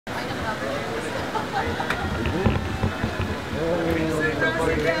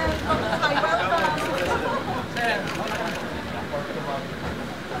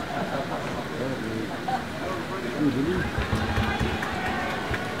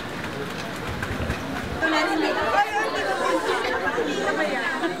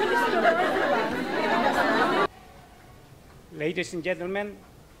Ladies and gentlemen,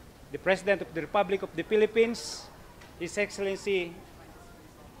 the President of the Republic of the Philippines, His Excellency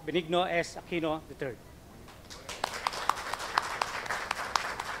Benigno S. Aquino III.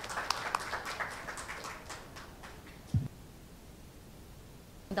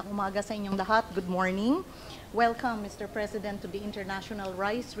 Magandang umaga sa inyong lahat. Good morning. Welcome, Mr. President, to the International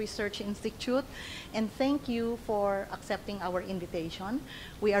Rice Research Institute, and thank you for accepting our invitation.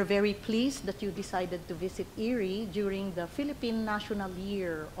 We are very pleased that you decided to visit IRRI during the Philippine National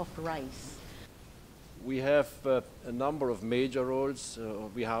Year of Rice. We have a number of major roles.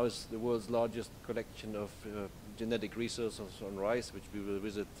 We house the world's largest collection of genetic resources on rice, which we will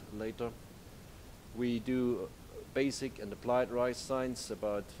visit later. We do basic and applied rice science.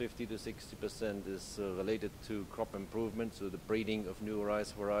 About 50 to 60% is related to crop improvement, so the breeding of new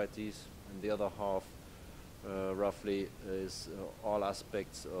rice varieties, and the other half roughly is all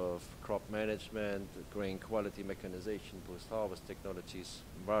aspects of crop management, grain quality, mechanization, post-harvest technologies,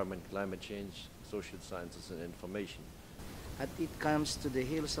 environment, climate change, social sciences and information. And it comes to the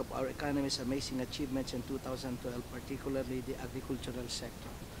heels of our economy's amazing achievements in 2012, particularly the agricultural sector.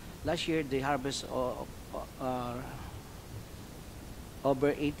 Last year, the harvest of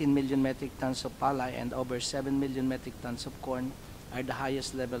over 18 million metric tons of palay and over 7 million metric tons of corn are the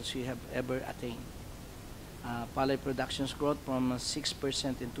highest levels we have ever attained. Palay production's growth from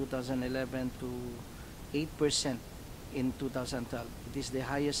 6% in 2011 to 8% in 2012. It is the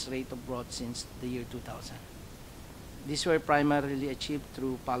highest rate of growth since the year 2000. These were primarily achieved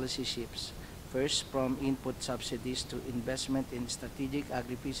through policy shifts. First, from input subsidies to investment in strategic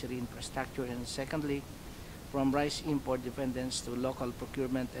agri-fishery infrastructure, and secondly, from rice import dependence to local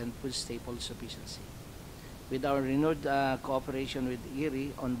procurement and food staple sufficiency. With our renewed cooperation with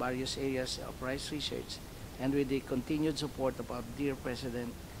IRRI on various areas of rice research, and with the continued support of our dear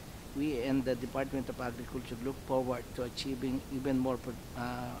President, we and the Department of Agriculture look forward to achieving even more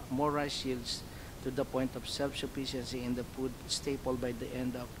rice yields to the point of self-sufficiency in the food staple by the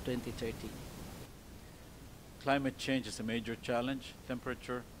end of 2030. Climate change is a major challenge: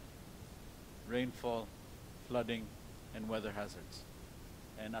 temperature, rainfall, flooding, and weather hazards.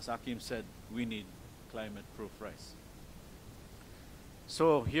 And as Achim said, we need climate-proof rice.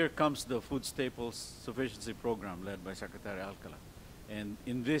 So here comes the Food Staples Sufficiency Program led by Secretary Alcala. And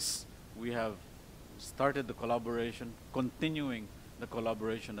in this, we have started the collaboration, continuing the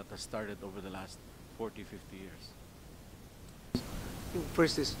collaboration that has started over the last 40, 50 years.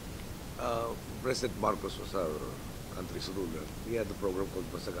 First is, President Marcos was our country's ruler. We had a program called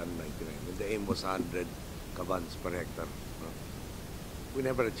Basagan 99, and the aim was 100 kabans per hectare. We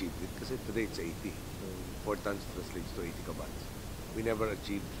never achieved it because today it's 80. 4 tons translates to 80 kabans. We never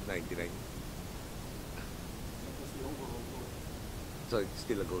achieved 99. So it's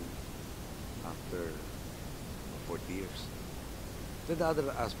still a goal after 40 years. Then the other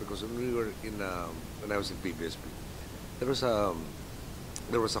aspect was when we were in, when I was in PBSP, there was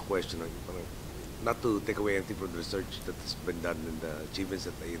a question, not to take away anything from the research that has been done and the achievements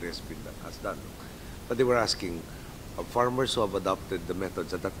that IRRI has done, but they were asking farmers who have adopted the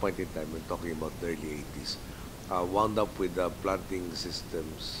methods at that point in time, when talking about the early 80s, wound up with planting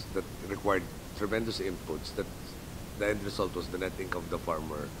systems that required tremendous inputs, that the end result was the net income of the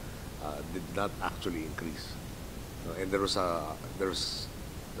farmer did not actually increase. And there was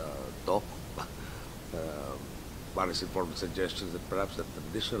talk, various informed suggestions that perhaps the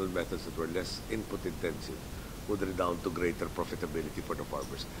traditional methods that were less input intensive would redound to greater profitability for the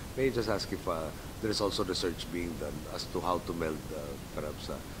farmers. May I just ask if there is also research being done as to how to meld perhaps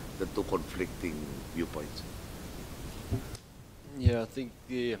the two conflicting viewpoints? Yeah, I think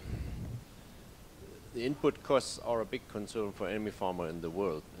the input costs are a big concern for any farmer in the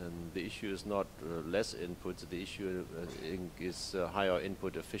world, and the issue is not less inputs. The issue is higher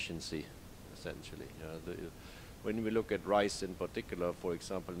input efficiency, essentially. When we look at rice in particular, for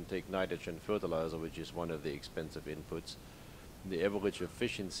example, and take nitrogen fertilizer, which is one of the expensive inputs, the average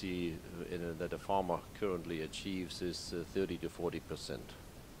efficiency that a farmer currently achieves is 30 to 40%.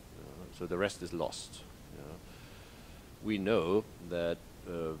 So the rest is lost. We know that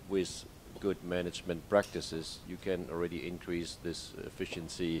with good management practices, you can already increase this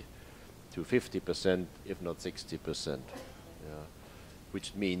efficiency to 50%, if not 60%.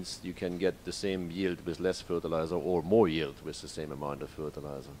 Which means you can get the same yield with less fertilizer or more yield with the same amount of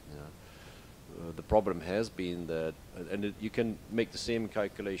fertilizer. the problem has been that, you can make the same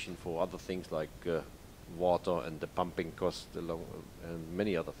calculation for other things like water and the pumping cost along, and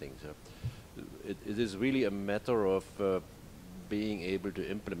many other things. It is really a matter of being able to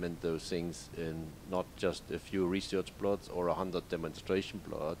implement those things in not just a few research plots or 100 demonstration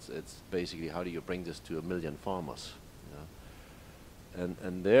plots. It's basically how do you bring this to 1 million farmers.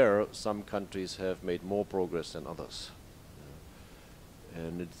 And there, some countries have made more progress than others.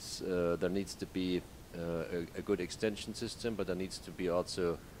 And it's, there needs to be a good extension system, but there needs to be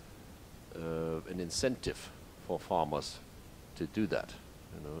also an incentive for farmers to do that.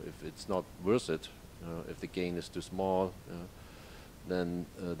 If it's not worth it, if the gain is too small, then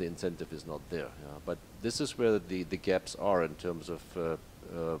the incentive is not there. But this is where the gaps are in terms of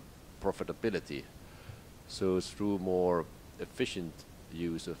profitability. So through more efficient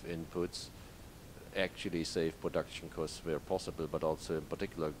use of inputs, actually save production costs where possible, but also in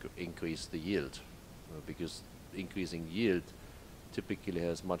particular increase the yield, because increasing yield typically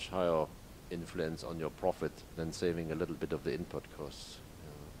has much higher influence on your profit than saving a little bit of the input costs.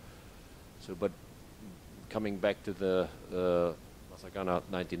 So, but coming back to the Masakana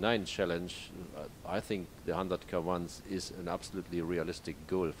 99 challenge, I think the 100K ones is an absolutely realistic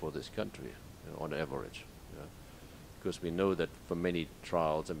goal for this country, on average. Because we know that for many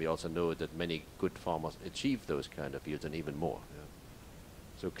trials, and we also know that many good farmers achieve those kind of yields and even more.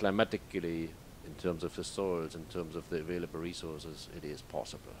 So climatically, in terms of the soils, in terms of the available resources, it is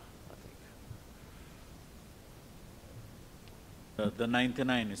possible, I think. The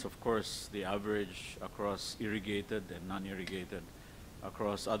 99 is, of course, the average across irrigated and non-irrigated,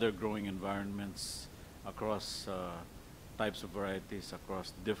 across other growing environments, across types of varieties,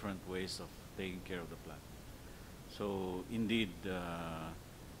 across different ways of taking care of the plant. So indeed,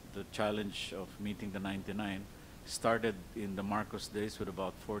 the challenge of meeting the 99 started in the Marcos days with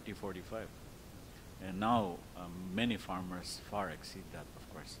about 40, 45. And now, many farmers far exceed that, of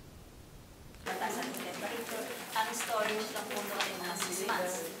course. Ang storage lang po noon ay mga 6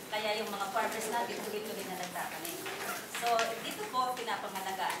 months. Kaya yung mga farmers natin, tuloy-tuloy na nagtatanim. So, dito po,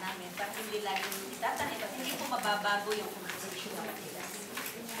 pinapangalagaan namin para hindi laging itatanim at hindi po mababago yung composition ng matigas.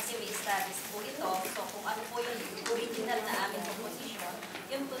 Kasi may studies po ito. So, kung ano po yung original na aming composition,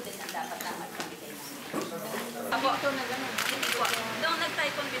 yun po din ang dapat naman pamilay namin. Ako, hindi po. Noong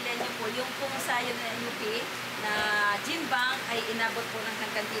nag-Typhoon Milenyo po, yung pong sayo na UP na gene bank ay inabot po ng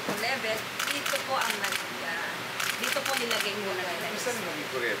hanggang dito level, dito po ang dito po nilagay muna ng rice. Saan mo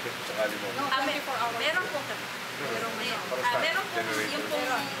kuryente sakali mo? Meron po kami. Meron po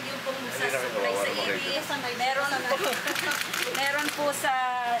yung pong sa supply sa IRRI, meron po sa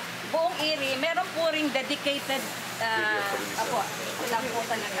buong IRRI, meron po ring dedicated apo, lang po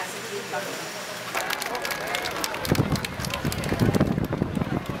talaga sa gene bank.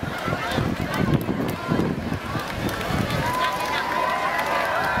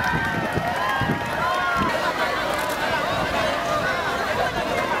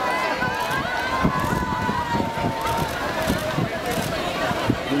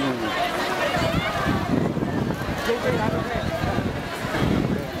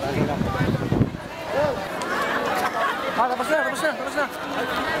 Tapos na.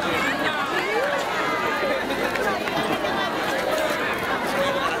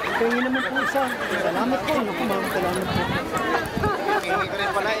 Tingin naman po isa. Salamat po. Naku, ma'am, salamat po. Tingin ko rin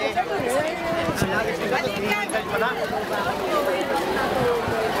pala eh. Sinagis nila ito, tingin ko rin pala.